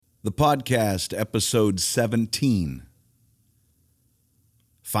The podcast, episode 17,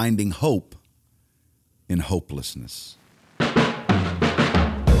 Finding Hope in Hopelessness.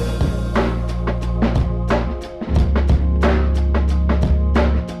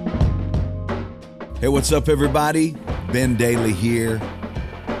 Hey, what's up, everybody? Ben Dailey here.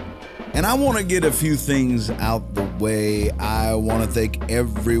 And I want to get a few things out the way. I want to thank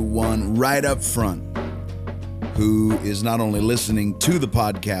everyone right up front who is not only listening to the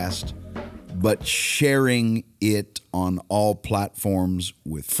podcast, but sharing it on all platforms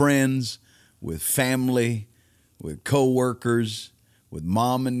with friends, with family, with coworkers, with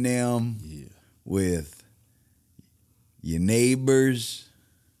mom and them, with your neighbors.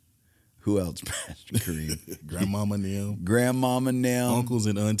 Who else, Pastor Kareem? Grandmama and them. Grandmama and them. Uncles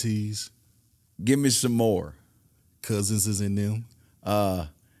and aunties. Give me some more. Cousins is in them.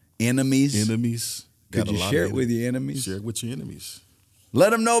 Enemies. Enemies. Could you share it with your enemies? Share it with your enemies.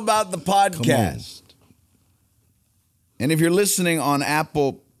 Let them know about the podcast. And if you're listening on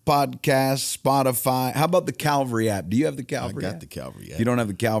Apple Podcasts, Spotify, how about the Calvary app? Do you have the Calvary app? I got the Calvary app. If you don't have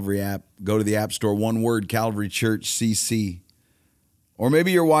the Calvary app, go to the App Store, one word, Calvary Church CC. Or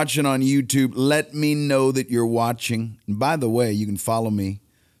maybe you're watching on YouTube. Let me know that you're watching. And by the way, you can follow me,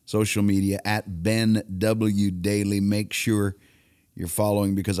 social media, at Ben W. Dailey. Make sure you're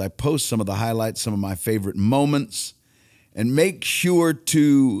following because I post some of the highlights, some of my favorite moments. And make sure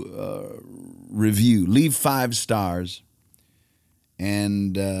to review, leave 5 stars,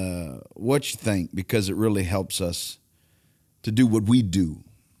 and what you think, because it really helps us to do what we do.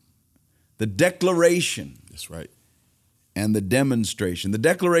 The declaration. That's right. And the demonstration. The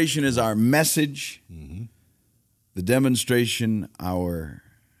declaration is our message. Mm-hmm. The demonstration, our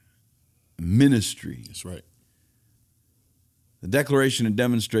ministry. That's right. The declaration and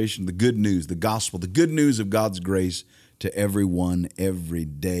demonstration, the good news, the gospel, the good news of God's grace to everyone, every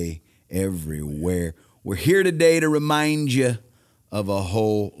day, everywhere. We're here today to remind you of a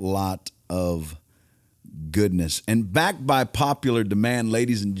whole lot of goodness. And backed by popular demand,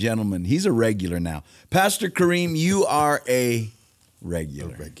 ladies and gentlemen, he's a regular now. Pastor Kareem, you are a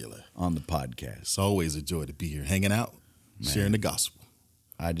regular. On the podcast. It's always a joy to be here, hanging out, sharing the gospel.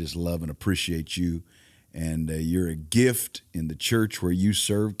 I just love and appreciate you. And you're a gift in the church where you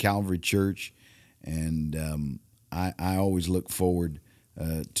serve, Calvary Church. And I always look forward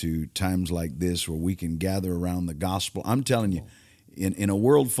to times like this where we can gather around the gospel. I'm telling you, in a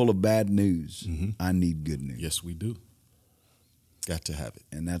world full of bad news, I need good news. Yes, we do. Got to have it.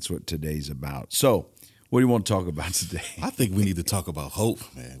 And that's what today's about. So, what do you want to talk about today? I think we need to talk about hope,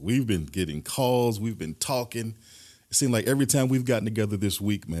 man. We've been getting calls. We've been talking. It seemed like every time we've gotten together this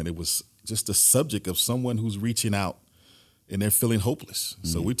week, man, it was just a subject of someone who's reaching out and they're feeling hopeless.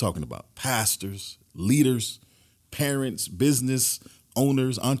 So we're talking about pastors, leaders, parents, business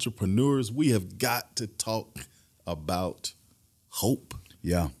owners, entrepreneurs. We have got to talk about hope.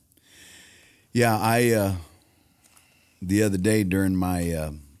 Yeah. I the other day during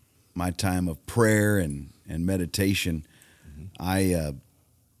my my time of prayer and meditation, I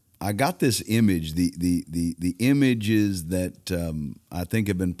got this image. The images that I think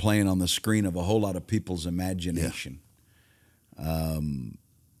have been playing on the screen of a whole lot of people's imagination. Yeah.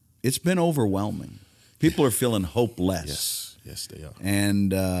 It's been overwhelming. People are feeling hopeless. Yes, they are.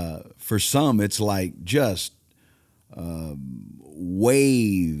 And for some, it's like just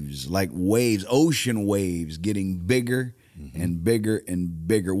waves, ocean waves getting bigger and bigger and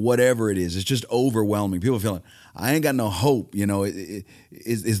bigger, whatever it is. It's just overwhelming. People are feeling, I ain't got no hope. You know,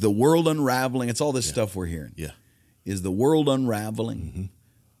 is the world unraveling? It's all this stuff we're hearing. Yeah. Is the world unraveling?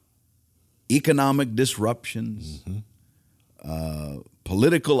 Economic disruptions,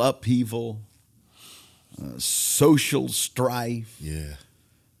 political upheaval, social strife. Yeah.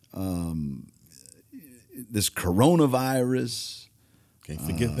 This coronavirus. Can't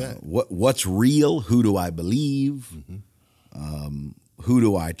forget that. What's real? Who do I believe? Who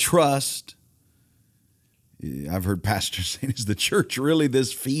do I trust? I've heard pastors saying, is the church really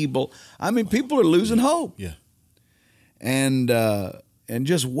this feeble? I mean, people are losing hope. Yeah. And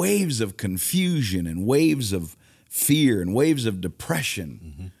just waves of confusion and waves of fear and waves of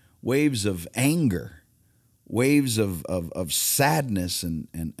depression, waves of anger, waves of sadness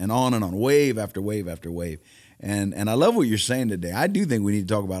and on, wave after wave after wave. And I love what you're saying today. I do think we need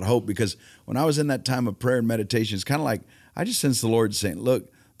to talk about hope, because when I was in that time of prayer and meditation, it's kind of like I just sense the Lord saying, look,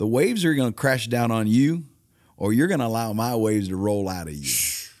 the waves are going to crash down on you, or you're going to allow my waves to roll out of you.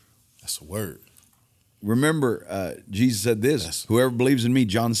 That's a word. Remember, Jesus said this, whoever believes in me,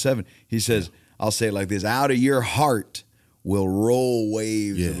 John 7, he says, I'll say it like this, out of your heart will roll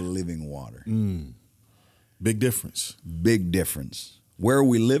waves of living water. Big difference. Big difference. where are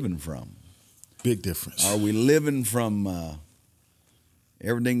we living from? Big difference. Are we living from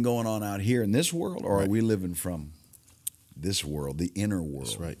everything going on out here in this world, or Right. are we living from this world, the inner world?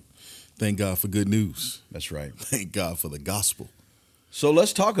 That's right. Thank God for good news. That's right. Thank God for the gospel. So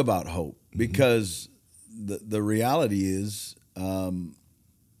let's talk about hope, because the reality is,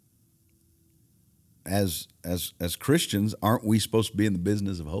 as Christians, aren't we supposed to be in the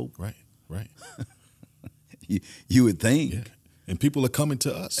business of hope? Right. You would think. Yeah. And people are coming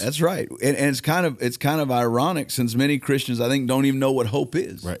to us. That's right. And it's kind of ironic, since many Christians, I think, don't even know what hope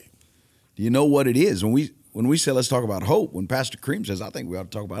is. Right. Do you know what it is? When we say let's talk about hope, when Pastor Cream says, I think we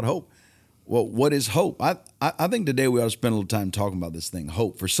ought to talk about hope. Well, what is hope? I think today we ought to spend a little time talking about this thing,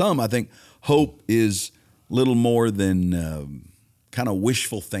 hope. For some, I think hope is little more than kind of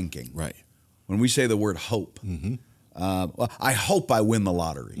wishful thinking. Right. When we say the word hope, well, I hope I win the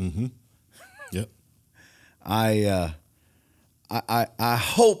lottery. Mm-hmm. Yep. I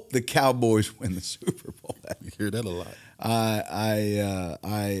hope the Cowboys win the Super Bowl. You hear that a lot.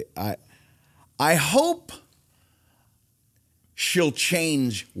 I hope she'll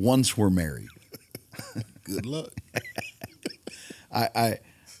change once we're married. Good luck. I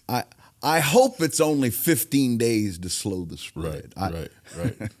hope it's only 15 days to slow the spread. Right.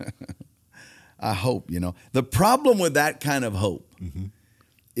 I hope, The problem with that kind of hope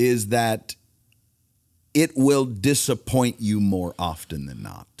is that it will disappoint you more often than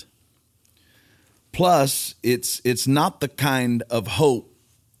not. Plus, it's not the kind of hope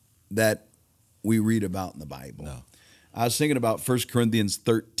that we read about in the Bible. No. I was thinking about 1 Corinthians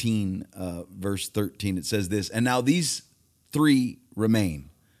 13, verse 13. It says this, and now these three remain: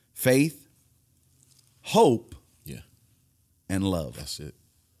 faith, hope, and love. That's it.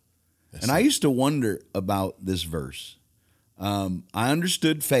 I used to wonder about this verse. I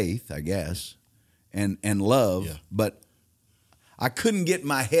understood faith, I guess, and love, but I couldn't get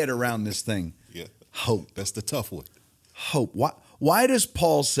my head around this thing. Yeah. Hope. That's the tough one. Hope. Why does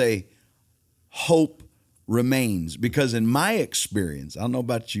Paul say hope remains? Because in my experience, I don't know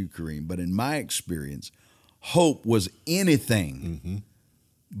about you, Kareem, but in my experience, hope was anything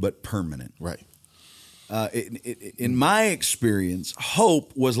but permanent. Right. In my experience,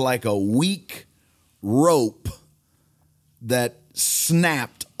 hope was like a weak rope that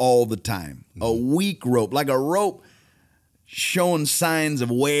snapped all the time. A weak rope, like a rope showing signs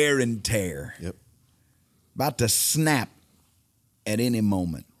of wear and tear. Yep. About to snap at any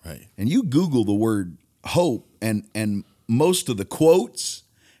moment. Right. And you Google the word hope, and most of the quotes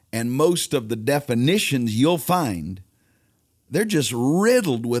and most of the definitions you'll find, they're just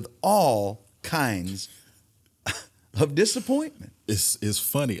riddled with all kinds of disappointment. It's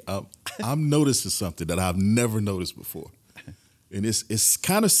funny. I'm noticing something that I've never noticed before, and it's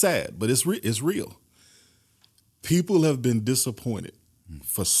kind of sad, but it's real. People have been disappointed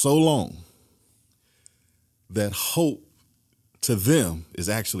for so long that hope to them is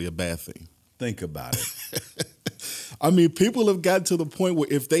actually a bad thing. Think about it. I mean, people have gotten to the point where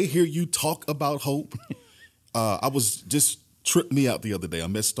if they hear you talk about hope, I was just tripped me out the other day.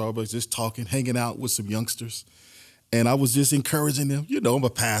 I'm at Starbucks just talking, hanging out with some youngsters, and I was just encouraging them. I'm a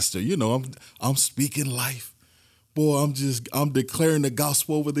pastor. I'm speaking life. Boy, I'm declaring the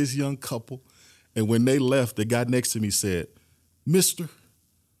gospel over this young couple. And when they left, the guy next to me said, "Mister,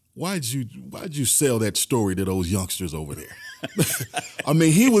 why'd you sell that story to those youngsters over there?" I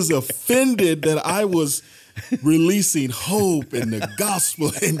mean, he was offended that I was releasing hope and the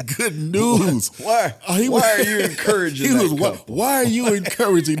gospel and good news. Why are you encouraging Why are you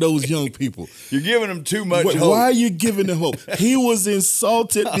encouraging those young people? You're giving them too much hope. Why are you giving them hope? He was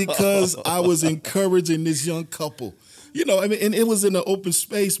insulted because I was encouraging this young couple. And it was in an open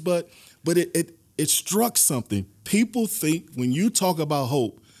space, but it struck something. People think when you talk about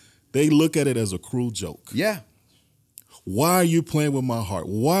hope, they look at it as a cruel joke. Yeah. Why are you playing with my heart?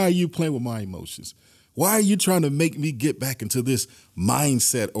 Why are you playing with my emotions? Why are you trying to make me get back into this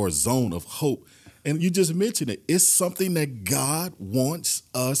mindset or zone of hope? And you just mentioned it. It's something that God wants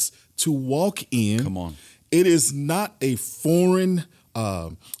us to walk in. Come on. It is not a foreign,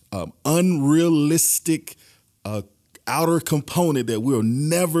 unrealistic outer component that we'll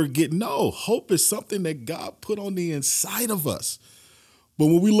never get. No, hope is something that God put on the inside of us. But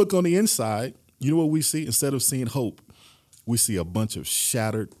when we look on the inside, you know what we see? Instead of seeing hope, we see a bunch of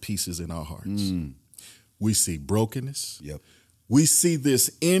shattered pieces in our hearts. We see brokenness. Yep. We see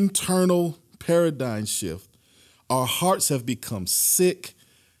this internal paradigm shift. Our hearts have become sick.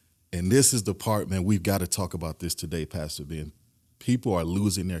 And this is the part, man, we've got to talk about this today, Pastor Ben. People are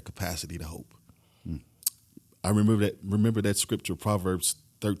losing their capacity to hope. I remember that scripture, Proverbs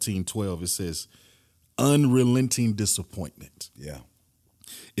 13:12. It says, unrelenting disappointment. Yeah.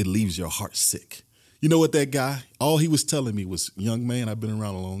 it leaves your heart sick. You know what, that guy, all he was telling me was, young man, I've been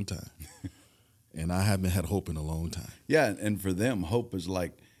around a long time. And I haven't had hope in a long time. Yeah, and for them, hope is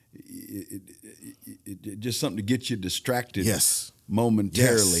like just something to get you distracted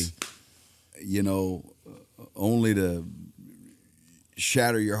momentarily, only to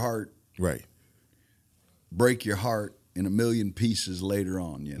shatter your heart, right? Break your heart in a million pieces later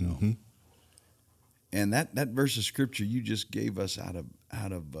on, Mm-hmm. And that verse of scripture you just gave us out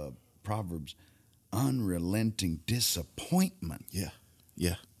of Proverbs, unrelenting disappointment. Yeah.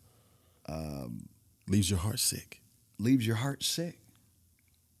 Leaves your heart sick. Leaves your heart sick.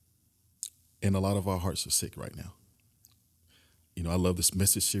 And a lot of our hearts are sick right now. I love this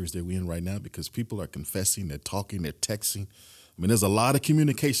message series that we're in right now because people are confessing, they're talking, they're texting. I mean, there's a lot of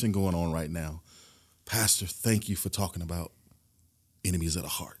communication going on right now. Pastor, thank you for talking about enemies of the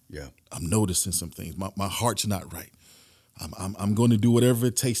heart. Yeah. I'm noticing some things. My heart's not right. I'm going to do whatever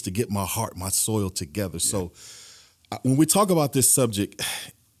it takes to get my heart, my soil together. Yeah. So when we talk about this subject,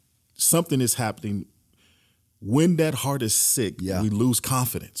 something is happening. When that heart is sick, we lose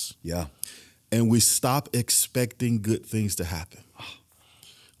confidence. Yeah. And we stop expecting good things to happen.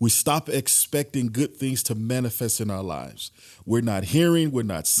 We stop expecting good things to manifest in our lives. We're not hearing, we're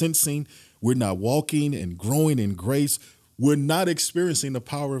not sensing, we're not walking and growing in grace. We're not experiencing the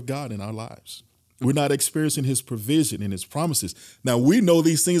power of God in our lives. We're not experiencing his provision and his promises. Now, we know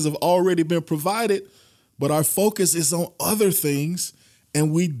these things have already been provided, but our focus is on other things,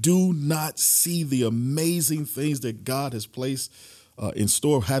 and we do not see the amazing things that God has placed in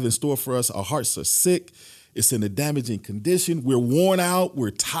store for us. Our hearts are sick. It's in a damaging condition. We're worn out.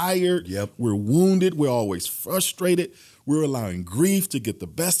 We're tired. Yep. We're wounded. We're always frustrated. We're allowing grief to get the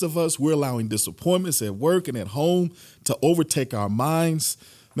best of us. We're allowing disappointments at work and at home to overtake our minds.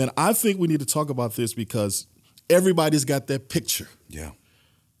 Man, I think we need to talk about this because everybody's got that picture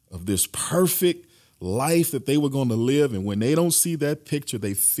of this perfect life that they were going to live. And when they don't see that picture,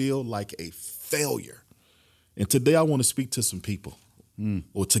 they feel like a failure. And today I want to speak to some people,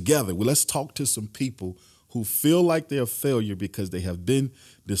 or together, let's talk to some people who feel like they're a failure because they have been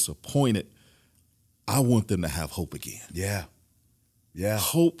disappointed. I want them to have hope again. Yeah.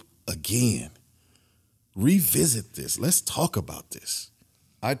 Hope again. Revisit this. Let's talk about this.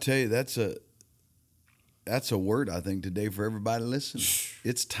 I tell you, that's a word, I think, today for everybody listening.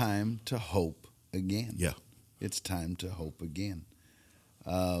 It's time to hope again. Yeah. It's time to hope again.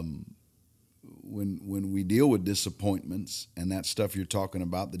 When we deal with disappointments and that stuff you're talking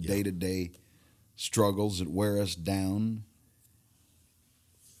about, the day-to-day struggles that wear us down,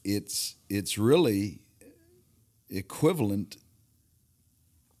 it's really equivalent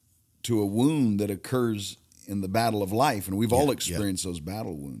to a wound that occurs in the battle of life, and we've all experienced those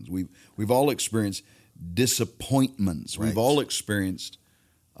battle wounds. We've all experienced disappointments. Right. We've all experienced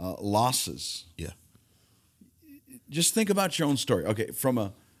losses. Yeah. Just think about your own story. Okay, from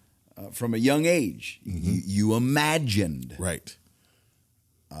a young age, you imagined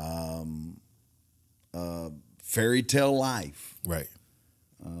fairy tale life. Right.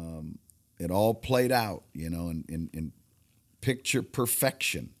 It all played out, in picture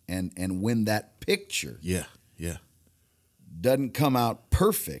perfection. And when that picture doesn't come out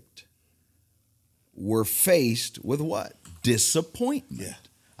perfect, we're faced with what? Disappointment. Yeah.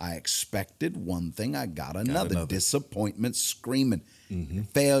 I expected one thing, I got another. Disappointment screaming.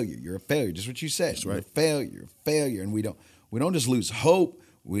 Failure. You're a failure. Just what you said. That's right. You're a failure. And we don't just lose hope,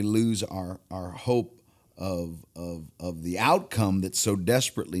 we lose our hope of the outcome that's so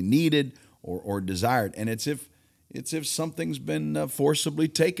desperately needed or desired. And it's if something's been forcibly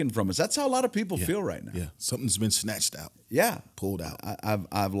taken from us. That's how a lot of people feel right now. Yeah, something's been snatched out. Yeah, pulled out.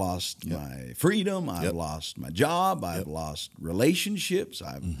 I've lost my freedom. I've lost my job. I've lost relationships.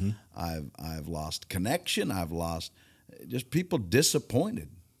 I've lost connection. I've lost just people disappointed,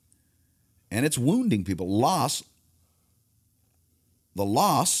 and it's wounding people. The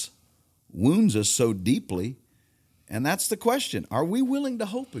loss wounds us so deeply, and that's the question: are we willing to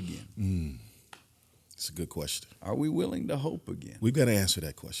hope again? It's a good question. Are we willing to hope again? We've got to answer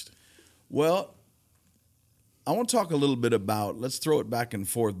that question. Well, I want to talk a little bit about, let's throw it back and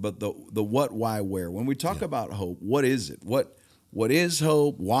forth, but the what, why, where. When we talk about hope, what is it? What is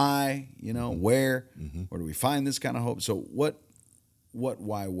hope? Why? Where? Where do we find this kind of hope? So what,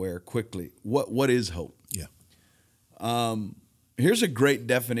 why, where, quickly. What is hope? Yeah. Here's a great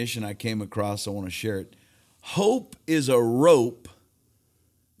definition I came across. I want to share it. Hope is a rope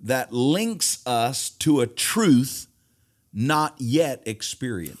that links us to a truth not yet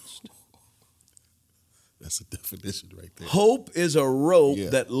experienced. That's a definition right there. Hope is a rope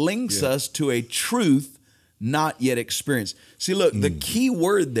that links us to a truth not yet experienced. See, look, the key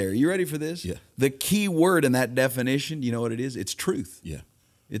word there, you ready for this? Yeah. The key word in that definition, you know what it is? It's truth. Yeah.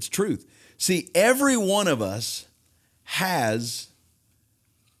 It's truth. See, every one of us has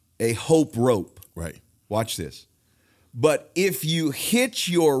a hope rope. Right. Watch this. But if you hitch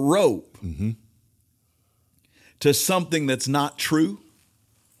your rope to something that's not true,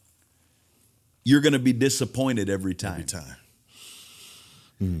 you're going to be disappointed every time.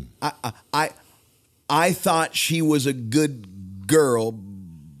 Every time. I thought she was a good girl,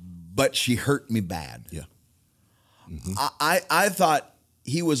 but she hurt me bad. Yeah. I thought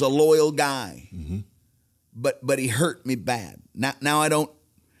he was a loyal guy, but he hurt me bad. Now I don't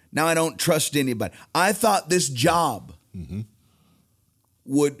trust anybody. I thought this job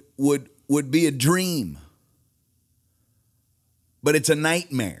would be a dream, but it's a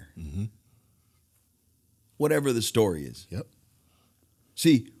nightmare. Whatever the story is. Yep.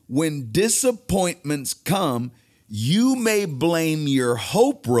 See, when disappointments come, you may blame your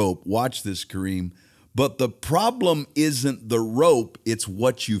hope rope. Watch this, Kareem. But the problem isn't the rope, it's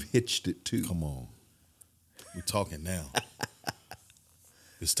what you've hitched it to. Come on. We're talking now.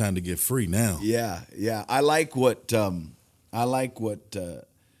 It's time to get free now. Yeah. I like what Darren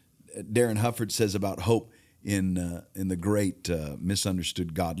Hufford says about hope in the great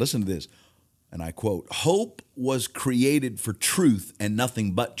Misunderstood God. Listen to this, and I quote, "Hope was created for truth and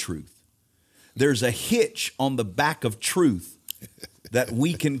nothing but truth. There's a hitch on the back of truth that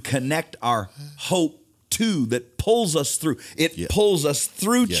we can connect our hope to that pulls us through. It pulls us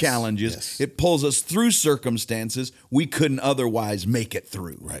through challenges. Yes. It pulls us through circumstances we couldn't otherwise make it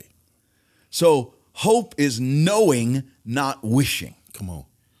through. Right. So hope is knowing, not wishing. Come on.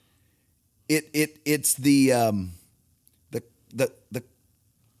 It's the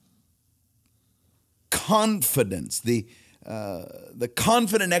confidence, the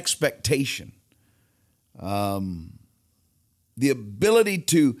confident expectation, the ability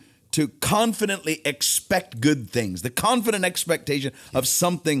to confidently expect good things, the confident expectation of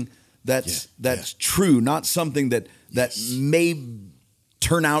something that's true, not something that may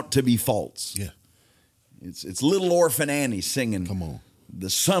turn out to be false. Yeah. It's little orphan Annie singing. Come on. The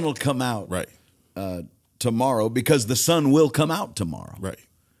sun will come out Right. Tomorrow, because the sun will come out tomorrow. Right.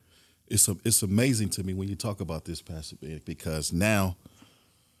 It's amazing to me when you talk about this, Pastor Ben, because now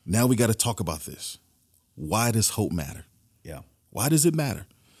we got to talk about this. Why does hope matter? Yeah. Why does it matter?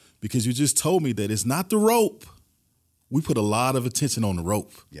 Because you just told me that it's not the rope. We put a lot of attention on the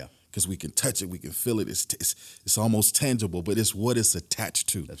rope. Yeah. Because we can touch it, we can feel it. It's almost tangible, but it's what it's attached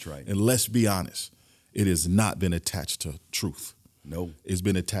to. That's right. And let's be honest, it has not been attached to truth. No. It's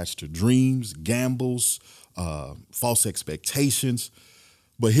been attached to dreams, gambles, false expectations.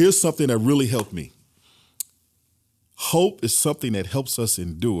 But here's something that really helped me. Hope is something that helps us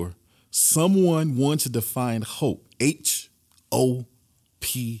endure. Someone once defined hope, Hope.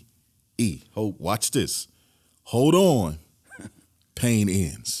 Hope. Watch this. Hold on. Pain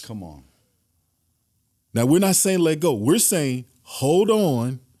ends. Come on. Now, we're not saying let go. We're saying hold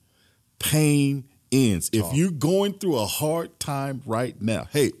on. Pain ends. Talk. If you're going through a hard time right now,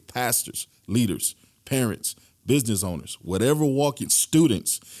 hey, pastors, leaders, parents, business owners, whatever walking,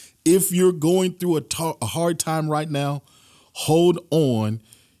 students, if you're going through a hard time right now, hold on.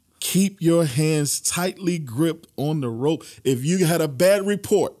 Keep your hands tightly gripped on the rope. If you had a bad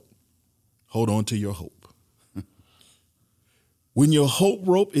report, hold on to your hope. When your hope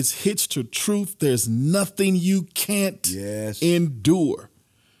rope is hitched to truth, there's nothing you can't endure.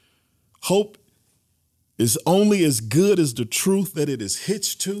 Hope is only as good as the truth that it is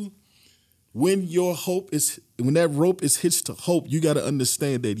hitched to. When that rope is hitched to hope, you got to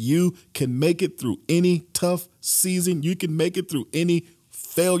understand that you can make it through any tough season. You can make it through any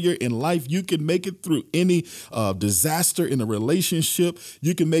failure in life. You can make it through any disaster in a relationship.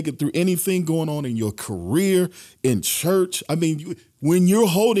 You can make it through anything going on in your career, in church. I mean, when you're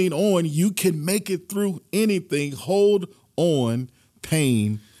holding on, you can make it through anything. Hold on,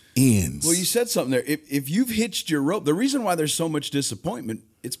 pain ends. Well, you said something there. If you've hitched your rope, the reason why there's so much disappointment,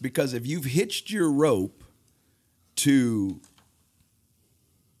 it's because if you've hitched your rope to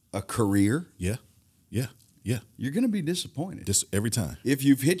a career, yeah, you're going to be disappointed. Just every time. If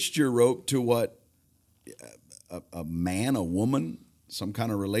you've hitched your rope to what a man, a woman, some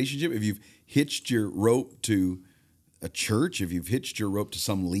kind of relationship, if you've hitched your rope to a church, if you've hitched your rope to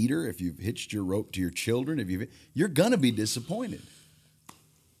some leader, if you've hitched your rope to your children, you're going to be disappointed.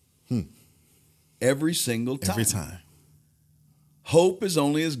 Every single time. Every time. Hope is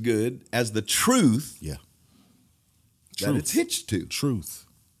only as good as the truth that it's hitched to. Truth.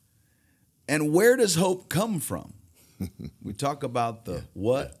 And where does hope come from? We talk about the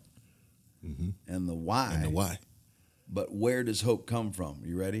what, and the why. And the why. But where does hope come from?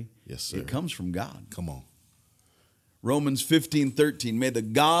 You ready? Yes, sir. It comes from God. Come on. Romans 15:13. May the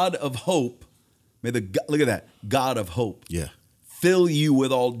God of hope, look at that, God of hope, Yeah. fill you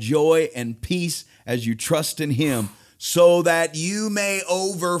with all joy and peace as you trust in him, so that you may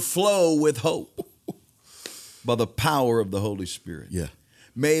overflow with hope by the power of the Holy Spirit. Yeah.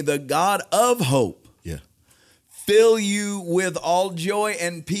 May the God of hope Yeah. fill you with all joy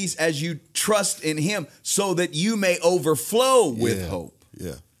and peace as you trust in him, so that you may overflow with hope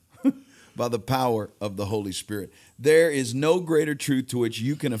Yeah. by the power of the Holy Spirit. There is no greater truth to which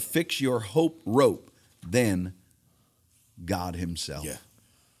you can affix your hope rope than God himself. Yeah.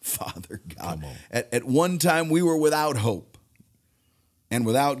 Father God. Come on. At one time we were without hope and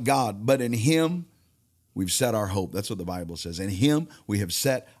without God, but in him we've set our hope. That's what the Bible says. In him we have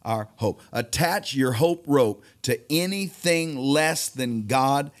set our hope. Attach your hope rope to anything less than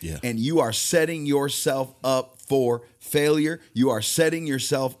God, and you are setting yourself up for failure. You are setting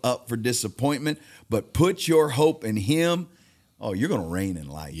yourself up for disappointment. But put your hope in him. Oh, you're going to reign in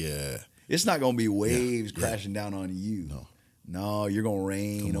life. Yeah. It's not going to be waves crashing down on you. No, you're going to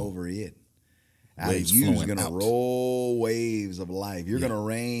reign over it. Out of Waves you is flowing going to out. roll waves of life. You're going to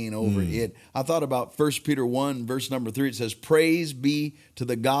reign over it. I thought about 1 Peter 1, verse number 3. It says, praise be to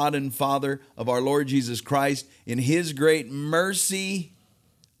the God and Father of our Lord Jesus Christ. In his great mercy,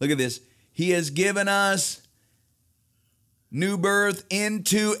 look at this, he has given us new birth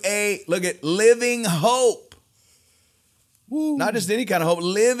into a, look at, living hope. Woo. Not just any kind of hope,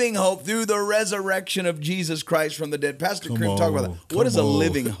 living hope through the resurrection of Jesus Christ from the dead. Pastor Krim, talk about that. What is a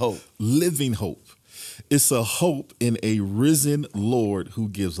living hope? Living hope. It's a hope in a risen Lord who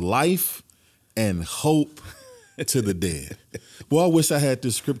gives life and hope to the dead. Boy, I wish I had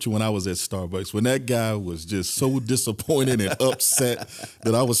this scripture when I was at Starbucks, when that guy was just so disappointed and upset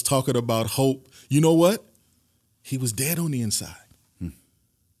that I was talking about hope. You know what? He was dead on the inside.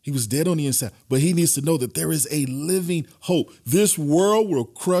 He was dead on the inside, but he needs to know that there is a living hope. This world will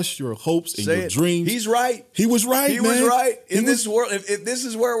crush your hopes and your dreams. He's right. He was right, He man. was right. In this world, if this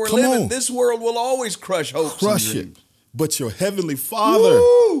is where we're living, this world will always crush hopes and dreams. It. But your heavenly Father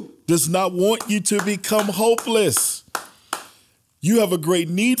does not want you to become hopeless. You have a great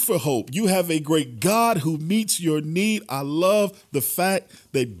need for hope. You have a great God who meets your need. I love the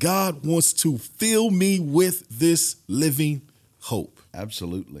fact that God wants to fill me with this living hope.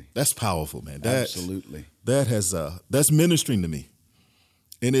 Absolutely. That's powerful, man. Absolutely. That's ministering to me.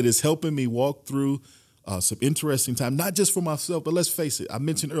 And it is helping me walk through some interesting time, not just for myself, but let's face it. I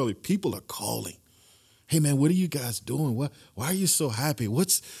mentioned earlier, people are calling. Hey, man, what are you guys doing? Why are you so happy?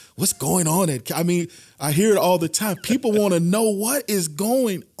 What's going on? I hear it all the time. People want to know what is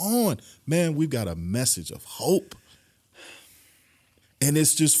going on. Man, we've got a message of hope. And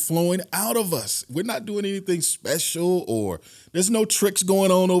it's just flowing out of us. We're not doing anything special, or there's no tricks going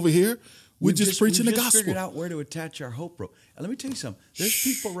on over here. We're just preaching the gospel. We just figured out where to attach our hope rope. And let me tell you something. There's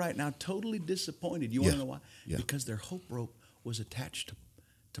people right now totally disappointed. You want to know why? Yeah. Because their hope rope was attached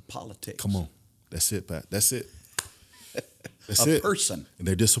to politics. Come on. That's it, Pat. That's it. That's a person. And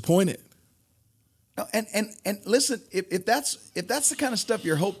they're disappointed. And listen, if that's the kind of stuff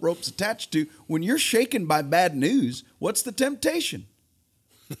your hope rope's attached to, when you're shaken by bad news, what's the temptation?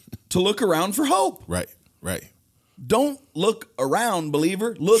 To look around for hope. Right. Don't look around,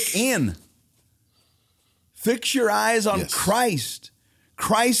 believer. Look in. Fix your eyes on Christ.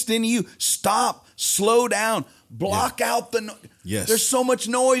 Christ in you. Stop. Slow down. Block out the noise. Yes. There's so much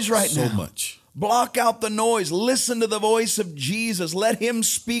noise now. So much. Block out the noise. Listen to the voice of Jesus. Let him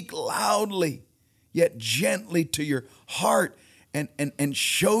speak loudly, yet gently to your heart and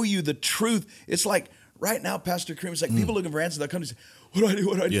show you the truth. It's like right now, Pastor Kareem, it's like people looking for answers. They'll come and say, what do I do?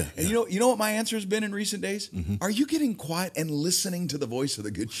 What do I do? Yeah, and you know what my answer has been in recent days? Are you getting quiet and listening to the voice of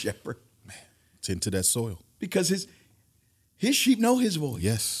the Good Shepherd? Man, tend to that soil. Because his sheep know his voice.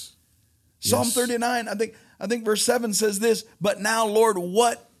 Yes. Psalm 39, I think verse 7 says this, but now, Lord,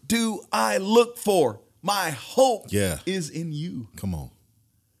 what do I look for? My hope is in you. Come on.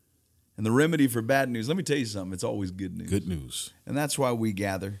 And the remedy for bad news, let me tell you something, it's always good news. Good news. And that's why we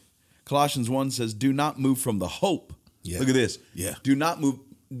gather. Colossians 1 says, do not move from the hope. Yeah. Look at this. Yeah. Do not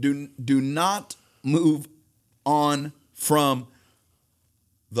move on from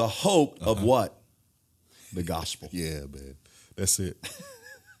the hope of what? The gospel. Yeah, man. That's it.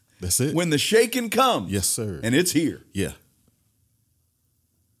 That's it. When the shaking comes. Yes, sir. And it's here. Yeah.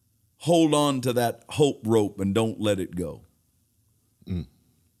 Hold on to that hope rope and don't let it go.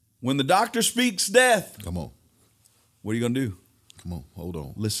 When the doctor speaks death. Come on. What are you going to do? Come on. Hold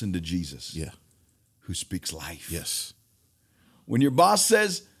on. Listen to Jesus. Yeah. Who speaks life. Yes. When your boss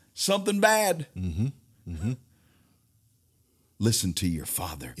says, something bad. Listen to your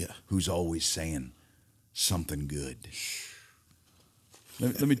Father, who's always saying something good.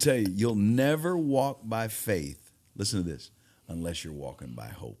 Let me tell you, you'll never walk by faith, listen to this, unless you're walking by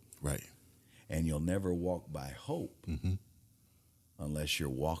hope. Right. And you'll never walk by hope unless you're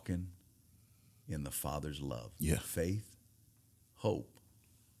walking in the Father's love. Yeah. Faith, hope,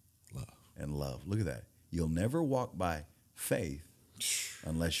 and love. Look at that. You'll never walk by faith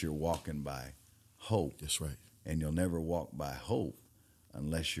unless you're walking by hope. That's right. And you'll never walk by hope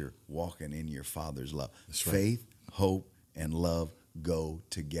unless you're walking in your Father's love. That's right. Faith, hope, and love go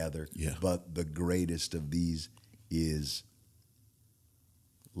together. Yeah. But the greatest of these is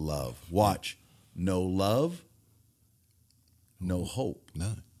love. Watch. No love, no hope.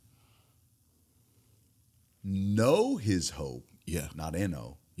 None. Know his hope. Yeah. Not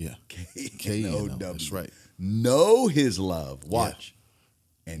N-O. Yeah. K-N-O-W. That's right. Know his love. Watch.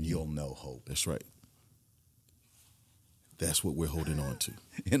 And you'll know hope. That's right. That's what we're holding on to.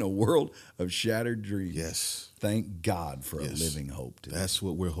 In a world of shattered dreams. Yes. Thank God for a living hope today. That's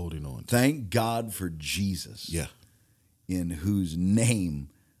what we're holding on to. Thank God for Jesus. Yeah. In whose name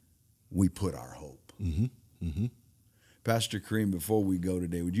we put our hope. Pastor Kareem, before we go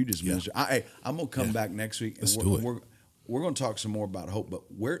today, would you just minister? I'm going to come back next week. And Let's do it. We're going to talk some more about hope, but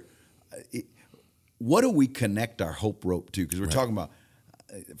what do we connect our hope rope to? Because we're talking about,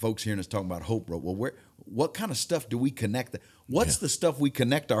 folks hearing us talking about hope rope. Well, what kind of stuff do we connect? What's the stuff we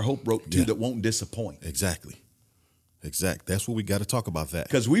connect our hope rope to that won't disappoint? Exactly. That's what we got to talk about that.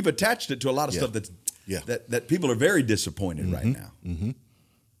 Because we've attached it to a lot of stuff that people are very disappointed right now.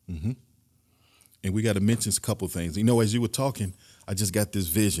 And we got to mention a couple things. You know, as you were talking, I just got this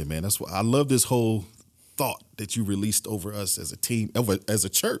vision, man. That's why I love this whole thought that you released over us as a team, as a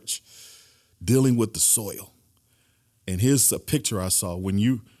church, dealing with the soil. And here's a picture I saw.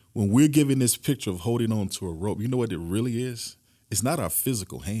 When we're giving this picture of holding on to a rope, you know what it really is? It's not our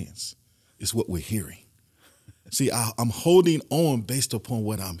physical hands. It's what we're hearing. See, I'm holding on based upon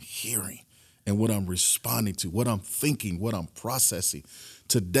what I'm hearing and what I'm responding to, what I'm thinking, what I'm processing.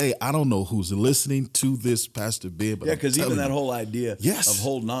 Today, I don't know who's listening to this, Pastor Ben, but because even that whole idea Yes. of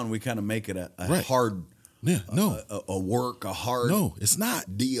holding on, we kind of make it a Right. hard, a work, a hard No, it's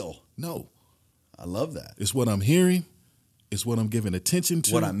not. deal. No. I love that. It's what I'm hearing. It's what I'm giving attention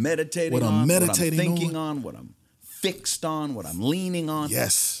to. What I'm meditating what on, I'm meditating what I'm thinking on, what I'm fixed on, what I'm leaning on.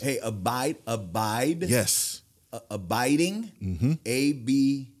 Yes. Hey, abide. Yes. Abiding.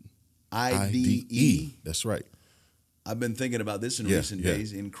 ABIDE. That's right. I've been thinking about this in recent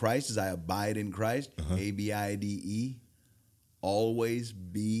days. In Christ, as I abide in Christ, ABIDE, always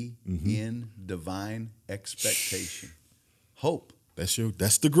be in divine expectation. Hope. That's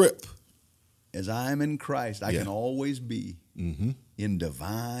the grip. As I'm in Christ, I can always be in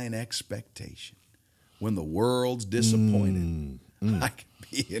divine expectation. When the world's disappointed, I can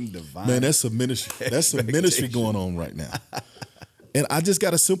be in divine. Man, that's a ministry. That's a ministry going on right now. And I just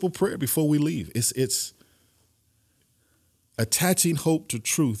got a simple prayer before we leave. It's attaching hope to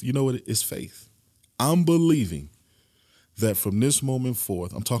truth. You know what? It's faith. I'm believing that from this moment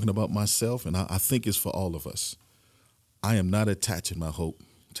forth, I'm talking about myself, and I think it's for all of us. I am not attaching my hope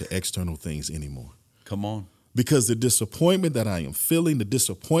to external things anymore. Come on. Because the disappointment that I am feeling, the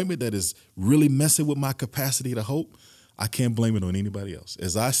disappointment that is really messing with my capacity to hope, I can't blame it on anybody else.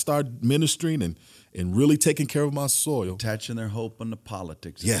 As I start ministering and really taking care of my soil. Attaching their hope on the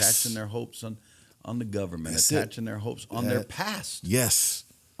politics. Yes. Attaching their hopes on the government. That's attaching their hopes on their past. Yes.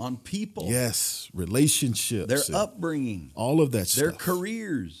 On people. Yes. Relationships. Their upbringing. All of that their stuff.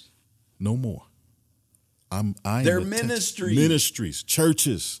 careers. No more. Their ministries. Ministries.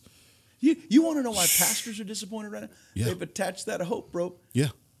 Churches. You want to know why pastors are disappointed right now? Yeah. They've attached that hope rope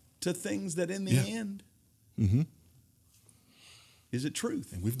to things that in the end, is it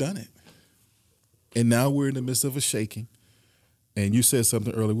truth? And we've done it. And now we're in the midst of a shaking. And you said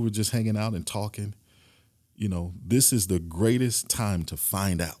something earlier. We were just hanging out and talking. You know, this is the greatest time to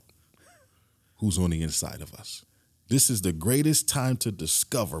find out who's on the inside of us. This is the greatest time to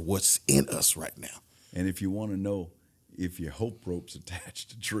discover what's in us right now. And if you want to know if your hope rope's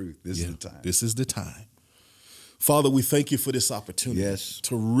attached to truth, this is the time. This is the time. Father, we thank you for this opportunity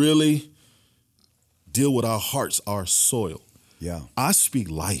to really deal with our hearts, our soil. Yeah. I speak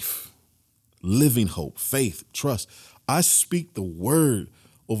life, living hope, faith, trust. I speak the word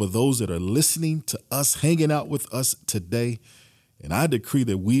over those that are listening to us, hanging out with us today. And I decree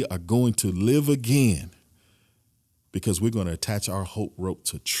that we are going to live again because we're going to attach our hope rope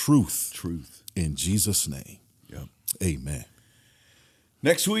to truth. Truth. In Jesus' name. Yep. Amen.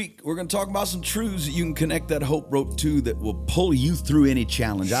 Next week, we're going to talk about some truths that you can connect that hope rope to that will pull you through any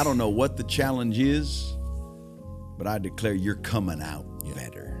challenge. I don't know what the challenge is, but I declare you're coming out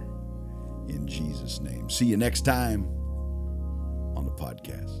better in Jesus' name. See you next time on the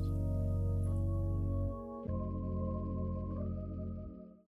podcast.